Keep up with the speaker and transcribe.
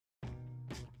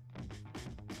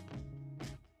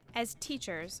As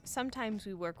teachers, sometimes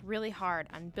we work really hard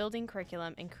on building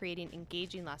curriculum and creating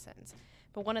engaging lessons,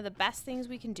 but one of the best things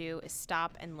we can do is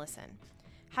stop and listen.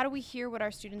 How do we hear what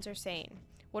our students are saying?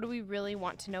 What do we really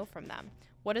want to know from them?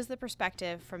 What is the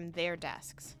perspective from their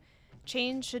desks?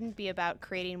 Change shouldn't be about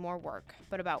creating more work,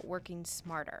 but about working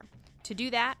smarter. To do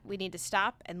that, we need to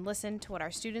stop and listen to what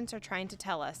our students are trying to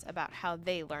tell us about how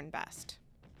they learn best.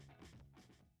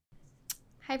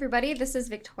 Hi everybody, this is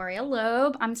Victoria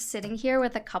Loeb. I'm sitting here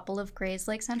with a couple of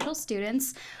Grayslake Central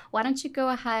students. Why don't you go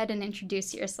ahead and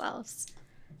introduce yourselves?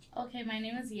 Okay, my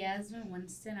name is Yasmin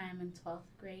Winston. I am in 12th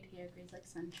grade here at Grayslake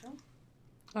Central.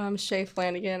 I'm Shay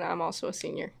Flanagan. I'm also a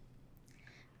senior.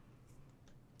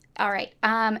 All right.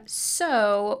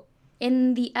 So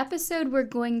in the episode, we're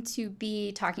going to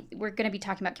be talking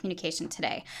about communication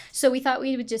today. So we thought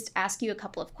we would just ask you a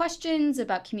couple of questions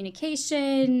about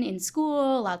communication in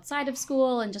school, outside of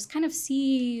school, and just kind of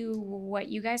see what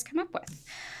you guys come up with.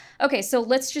 Okay, so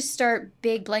let's just start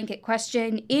big blanket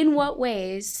question. In what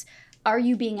ways are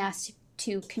you being asked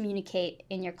to communicate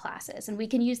in your classes? And we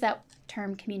can use that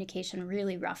term communication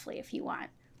really roughly if you want,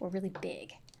 or really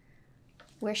big.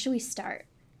 Where should we start?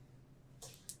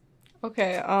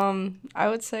 Okay, I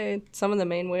would say some of the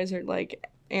main ways are like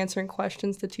answering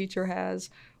questions the teacher has,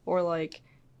 or like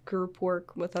group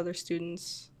work with other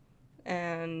students,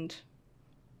 and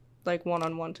like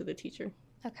one-on-one to the teacher.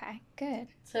 Okay, good.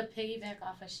 To piggyback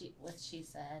off of what she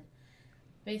said,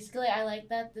 basically I like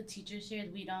that the teachers here,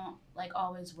 we don't like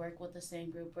always work with the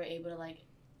same group. We're able to like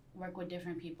work with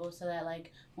different people so that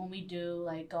like when we do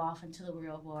like go off into the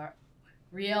real world,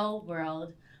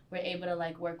 we're able to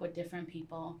like work with different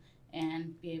people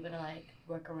and be able to like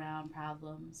work around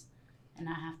problems and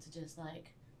not have to just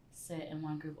like sit in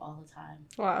one group all the time.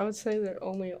 Well, I would say that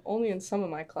only in some of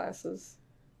my classes,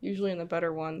 usually in the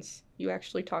better ones, you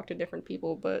actually talk to different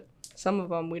people, but some of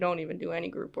them we don't even do any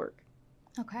group work.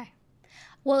 Okay.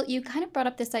 Well, you kind of brought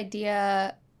up this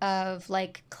idea of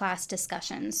like class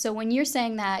discussions. So when you're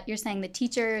saying that, you're saying the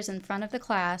teacher's in front of the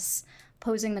class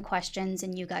posing the questions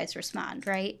and you guys respond,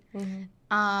 right? Mm-hmm.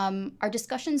 Are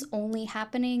discussions only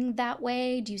happening that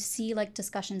way? Do you see like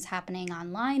discussions happening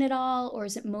online at all? Or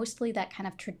is it mostly that kind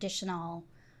of traditional?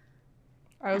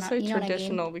 I would say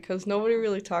traditional because nobody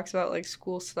really talks about like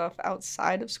school stuff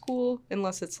outside of school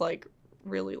unless it's like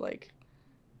really like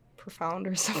profound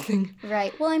or something.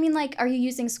 Right. Well, I mean, like, are you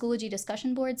using Schoology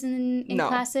discussion boards in No.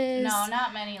 classes? No,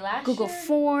 not many. Google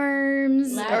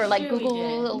Forms or like year we Google did.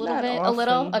 a little Not bit? often. A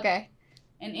little? Okay.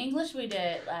 In English we did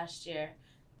it last year.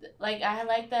 Like I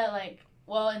like that like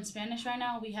well in Spanish right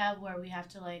now we have where we have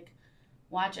to like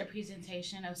watch a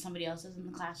presentation of somebody else's in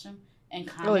the classroom and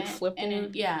comment. like Flipboard?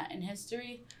 And in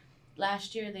history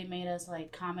last year they made us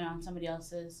like comment on somebody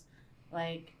else's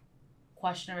like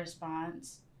question or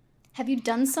response. Have you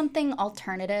done something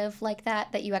alternative like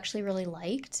that you actually really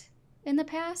liked in the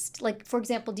past? Like, for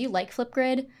example, do you like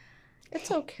Flipgrid? It's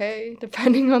okay,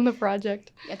 depending on the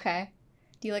project. Okay.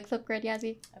 Do you like Flipgrid,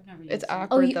 Yazzie? I've never used It's it.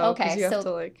 awkward though, because okay, you have so-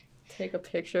 to like take a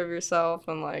picture of yourself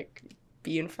and like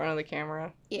be in front of the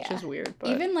camera, Yeah. which is weird. But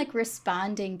Even like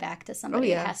responding back to somebody,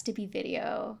 yeah. it has to be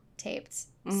video taped.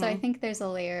 So I think there's a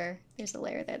layer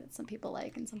there that some people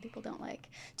like and some people don't like.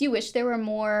 Do you wish there were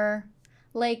more,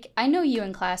 like, I know you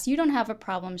in class, you don't have a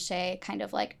problem, Shay, kind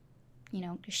of like, you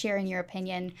know, sharing your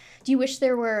opinion. Do you wish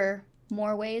there were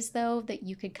more ways though that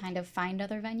you could kind of find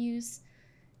other venues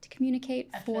to communicate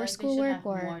I feel for like they should schoolwork have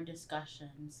or more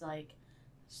discussions, like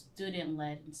student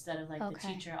led instead of like Okay.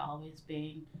 the teacher always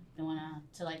being the one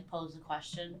to like pose a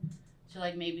question. So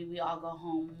like maybe we all go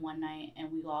home one night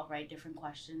and we all write different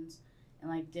questions, and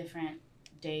like different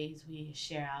days we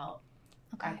share out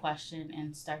our okay. question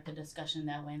and start the discussion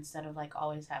that way instead of like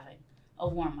always having a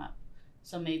warm up.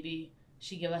 So maybe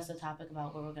she give us a topic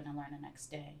about what we're gonna learn the next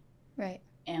day, Right.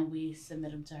 and we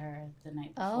submit them to her the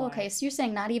night before. Oh, okay. So you're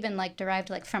saying not even like derived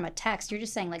like from a text. You're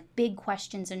just saying like big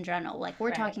questions in general. Like we're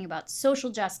Right. talking about social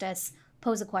justice.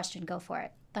 Pose a question. Go for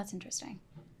it. That's interesting.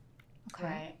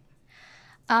 Okay.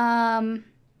 Right.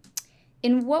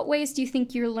 In what ways do you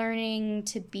think you're learning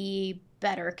to be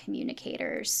better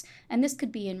communicators? And this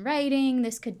could be in writing.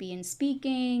 This could be in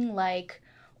speaking. Like,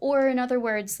 or in other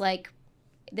words, like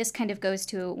this kind of goes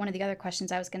to one of the other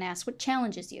questions I was going to ask. What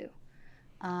challenges you?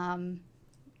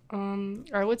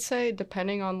 I would say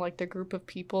depending on like the group of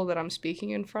people that I'm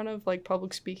speaking in front of, like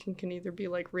public speaking can either be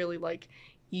like really like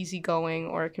easygoing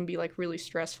or it can be like really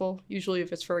stressful, usually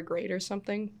if it's for a grade or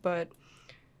something. But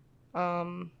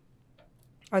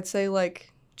I'd say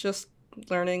like just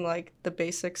learning like the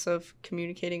basics of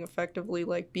communicating effectively,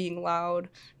 like being loud,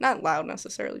 not loud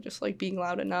necessarily, just like being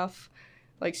loud enough,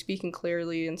 like speaking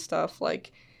clearly and stuff.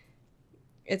 Like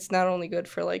it's not only good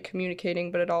for like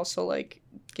communicating, but it also like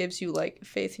gives you like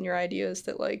faith in your ideas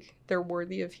that like they're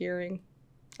worthy of hearing.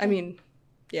 I mean,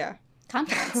 yeah.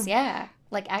 Confidence, yeah.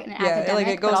 Like an Yeah, academic, like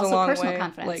it goes but a also long personal way,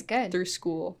 confidence. like Good. through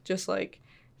school. Just like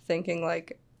thinking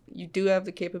like you do have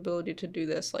the capability to do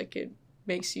this, like it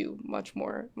makes you much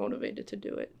more motivated to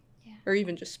do it. Yeah. Or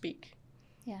even just speak.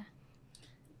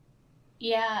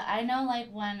 Yeah, I know,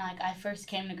 like, when, like, I first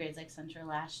came to Grades Lake Central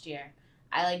last year,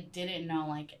 I, like, didn't know,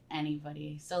 like,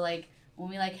 anybody. So, like, when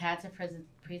we, like, had to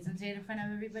present in front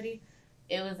of everybody,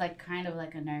 it was, like, kind of,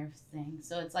 like, a nerves thing.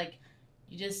 So it's, like,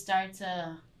 you just start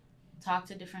to talk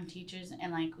to different teachers,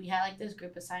 and, like, we had, like, this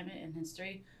group assignment in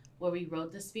history where we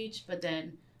wrote the speech, but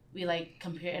then we, like,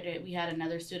 compared it. We had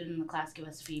another student in the class give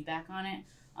us feedback on it,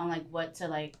 on, like, what to,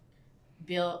 like,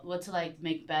 build, what to, like,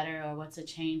 make better, or what to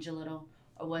change a little,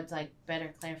 or what's like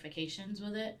better clarifications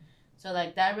with it. So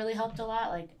like that really helped a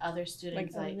lot. Like other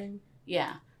students, like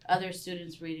other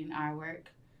students reading our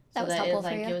work. So That was that helpful it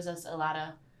like for you? gives us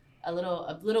a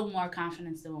little more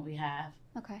confidence than what we have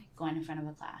Okay. going in front of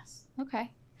a class. Okay.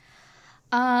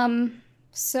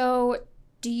 So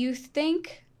do you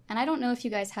think, and I don't know if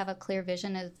you guys have a clear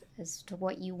vision of as to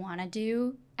what you want to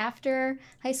do after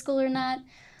high school or not.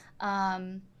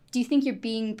 Do you think you're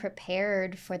being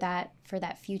prepared for that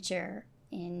future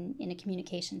in a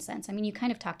communication sense? I mean, you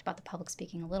kind of talked about the public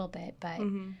speaking a little bit, but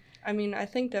I mean, I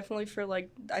think definitely for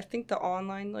like, I think the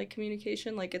online like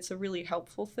communication, like it's a really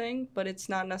helpful thing, but it's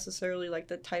not necessarily like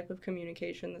the type of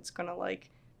communication that's gonna like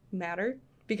matter,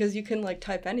 because you can like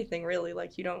type anything really,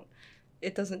 like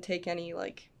it doesn't take any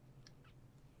like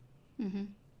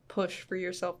push for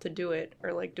yourself to do it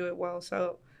or like do it well.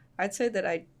 So I'd say that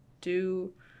I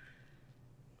do.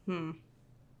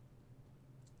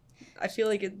 I feel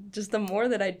like just the more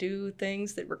that I do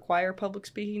things that require public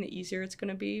speaking, the easier it's going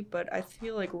to be. But I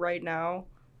feel like right now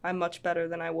I'm much better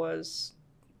than I was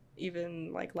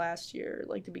even like last year,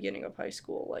 like the beginning of high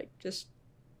school, like just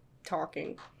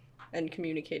talking and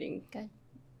communicating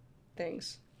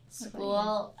things.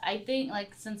 School, I think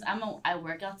like since I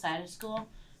work outside of school,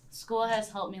 school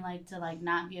has helped me like to like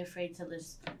not be afraid to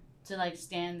like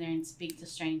stand there and speak to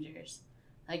strangers.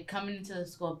 Like coming into the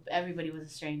school, everybody was a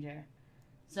stranger.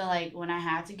 So, like, when I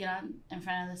had to get on in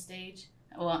front of the stage,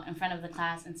 well, in front of the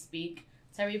class and speak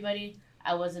to everybody,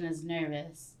 I wasn't as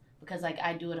nervous because, like,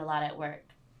 I do it a lot at work.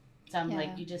 So, I'm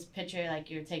like, you just picture,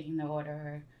 like, you're taking their order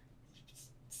or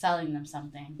selling them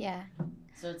something. Yeah.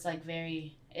 So, it's, like,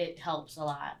 it helps a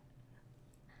lot.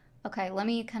 Okay, let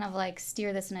me kind of, like,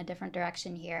 steer this in a different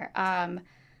direction here.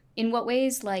 In what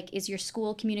ways, like, is your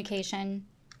school communication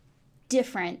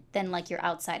different than like your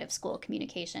outside of school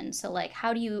communication? So like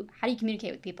how do you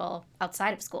communicate with people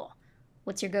outside of school?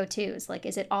 What's your go-tos? Like,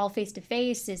 is it all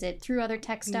face-to-face? Is it through other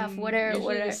tech stuff? What are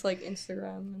just like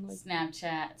Instagram and like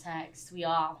Snapchat, text? We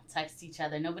all text each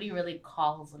other. Nobody really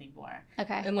calls anymore.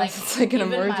 Okay. Unless it's like an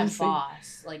emergency.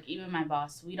 Even my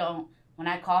boss, we don't. When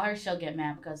I call her, she'll get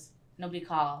mad because nobody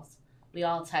calls. We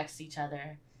all text each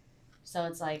other. So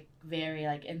it's like very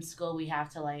like in school we have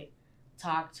to like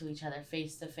talk to each other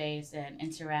face to face and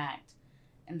interact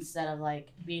instead of like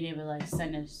being able to like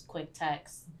send a quick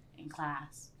text in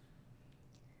class.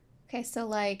 Okay, so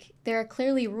like there are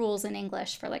clearly rules in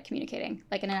English for like communicating,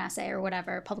 like in an essay or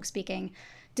whatever, public speaking.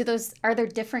 Are there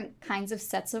different kinds of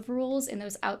sets of rules in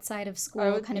those outside of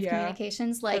school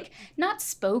communications? Like not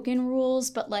spoken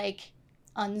rules, but like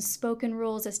unspoken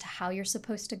rules as to how you're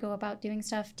supposed to go about doing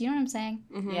stuff. Do you know what I'm saying?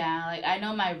 Mm-hmm. Yeah, like I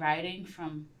know my writing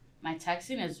from my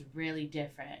texting is really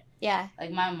different. Yeah. Like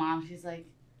my mom, she's like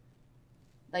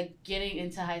getting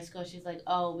into high school, she's like,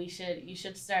 oh, you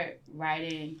should start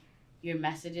writing your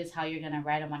messages how you're gonna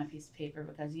write them on a piece of paper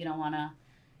because you don't want to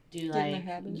do like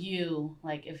you,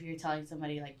 like if you're telling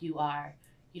somebody like you are,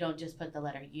 you don't just put the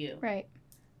letter U. Right.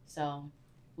 So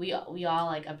we all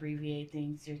like abbreviate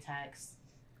things through text.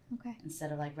 Okay.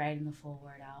 Instead of like writing the full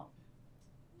word out.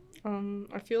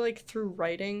 I feel like through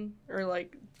writing or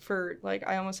like for like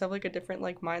I almost have like a different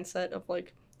like mindset of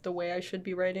like the way I should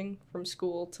be writing from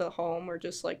school to home or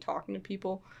just like talking to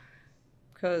people,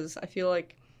 because I feel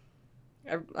like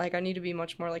I need to be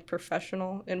much more like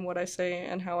professional in what I say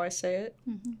and how I say it.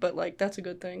 Mm-hmm. But like that's a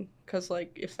good thing because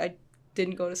like if I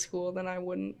didn't go to school then I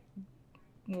wouldn't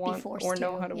want or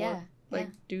know how to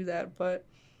do that. But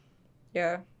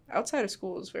yeah, outside of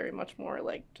school is very much more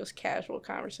like just casual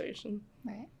conversation.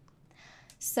 Right.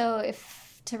 So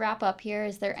to wrap up here,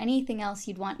 is there anything else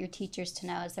you'd want your teachers to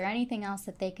know? Is there anything else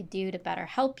that they could do to better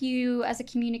help you as a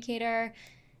communicator?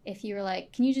 If you were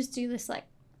like, can you just do this like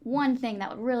one thing that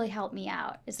would really help me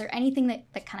out? Is there anything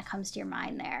that kind of comes to your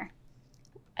mind there?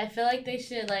 I feel like they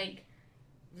should like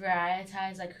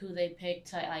varietize like who they pick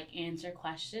to like answer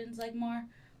questions like more.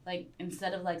 Like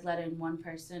instead of like letting one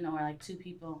person or like two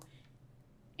people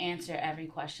answer every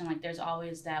question, like there's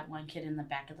always that one kid in the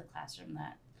back of the classroom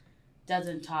that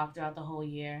doesn't talk throughout the whole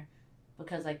year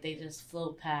because like they just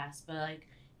float past. But like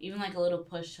even like a little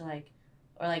push to like,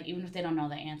 or like even if they don't know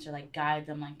the answer, like guide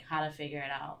them like how to figure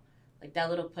it out. Like that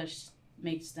little push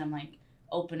makes them like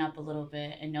open up a little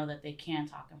bit and know that they can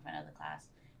talk in front of the class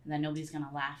and that nobody's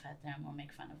gonna laugh at them or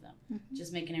make fun of them. Mhm.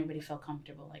 Just making everybody feel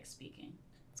comfortable like speaking.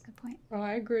 That's a good point. Oh,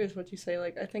 I agree with what you say.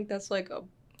 Like, I think that's like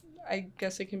I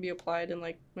guess it can be applied in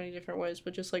like many different ways,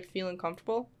 but just like feeling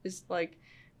comfortable is like,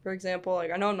 for example,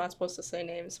 like I know I'm not supposed to say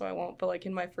names, so I won't, but like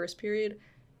in my first period,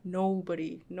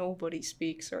 nobody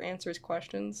speaks or answers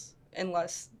questions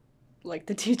unless like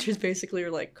the teachers basically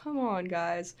are like, come on,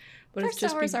 guys. But First it's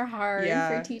just hours are hard yeah,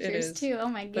 for it teachers is. too. Oh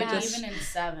my But Yeah, gosh. just- even in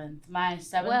seventh, my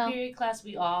seventh Well- period class,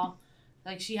 we all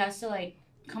like she has to like,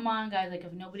 come on guys, like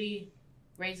if nobody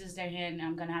raises their hand,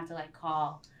 I'm gonna have to like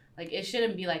call. Like it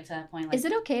shouldn't be like to that point. Like, Is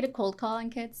it okay to cold call on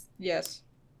kids? Yes.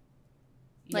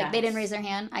 Like they didn't yes. raise their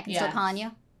hand, I can still Yes. call on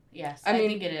you? Yes, I I mean,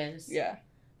 think it is. Yeah.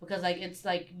 Because like it's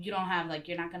like you don't have like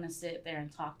you're not gonna sit there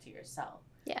and talk to yourself.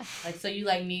 Yeah. Like so you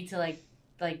like need to like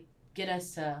get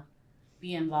us to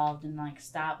be involved and like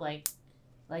stop like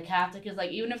half the kids,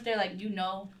 like even if they're like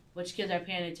which kids are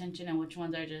paying attention and which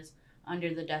ones are just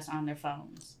under the desk on their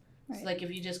phones. Right. So like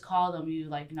if you just call them, you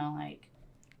like know like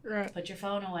Right. put your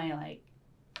phone away, like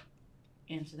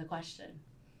answer the question.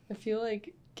 I feel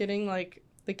like getting like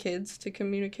the kids to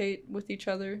communicate with each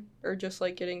other or just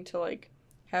like getting to like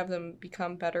have them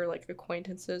become better like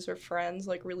acquaintances or friends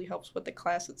like really helps with the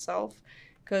class itself,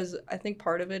 because I think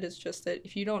part of it is just that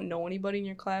if you don't know anybody in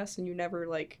your class and you never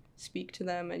like speak to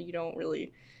them and you don't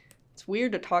really, it's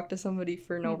weird to talk to somebody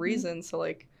for no Mhm. reason. So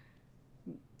like,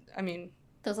 I mean,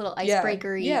 Those little Yeah,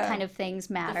 icebreakery yeah. kind of things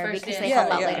matter first because day they of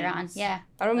help out school. later Yeah. on. Yeah.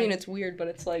 I don't mean Like- it's weird, but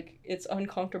it's like it's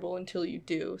uncomfortable until you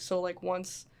do. So like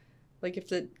once, like if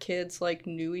the kids like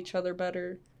knew each other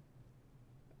better,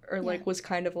 or like Yeah. was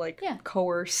kind of like Yeah.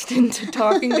 coerced into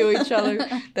talking to each other,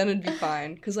 then it'd be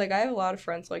fine. Cause like I have a lot of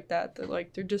friends like that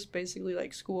like they're just basically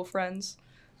like school friends.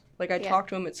 Like I Yeah. talk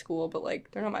to them at school, but like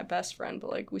they're not my best friend,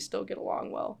 but like we still get along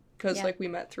well because Yeah. like we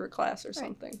met through a class or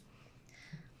something.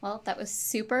 Well, that was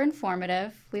super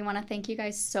informative. We want to thank you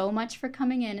guys so much for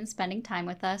coming in and spending time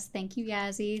with us. Thank you,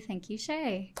 Yazzie. Thank you,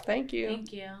 Shay. Thank you.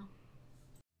 Thank you.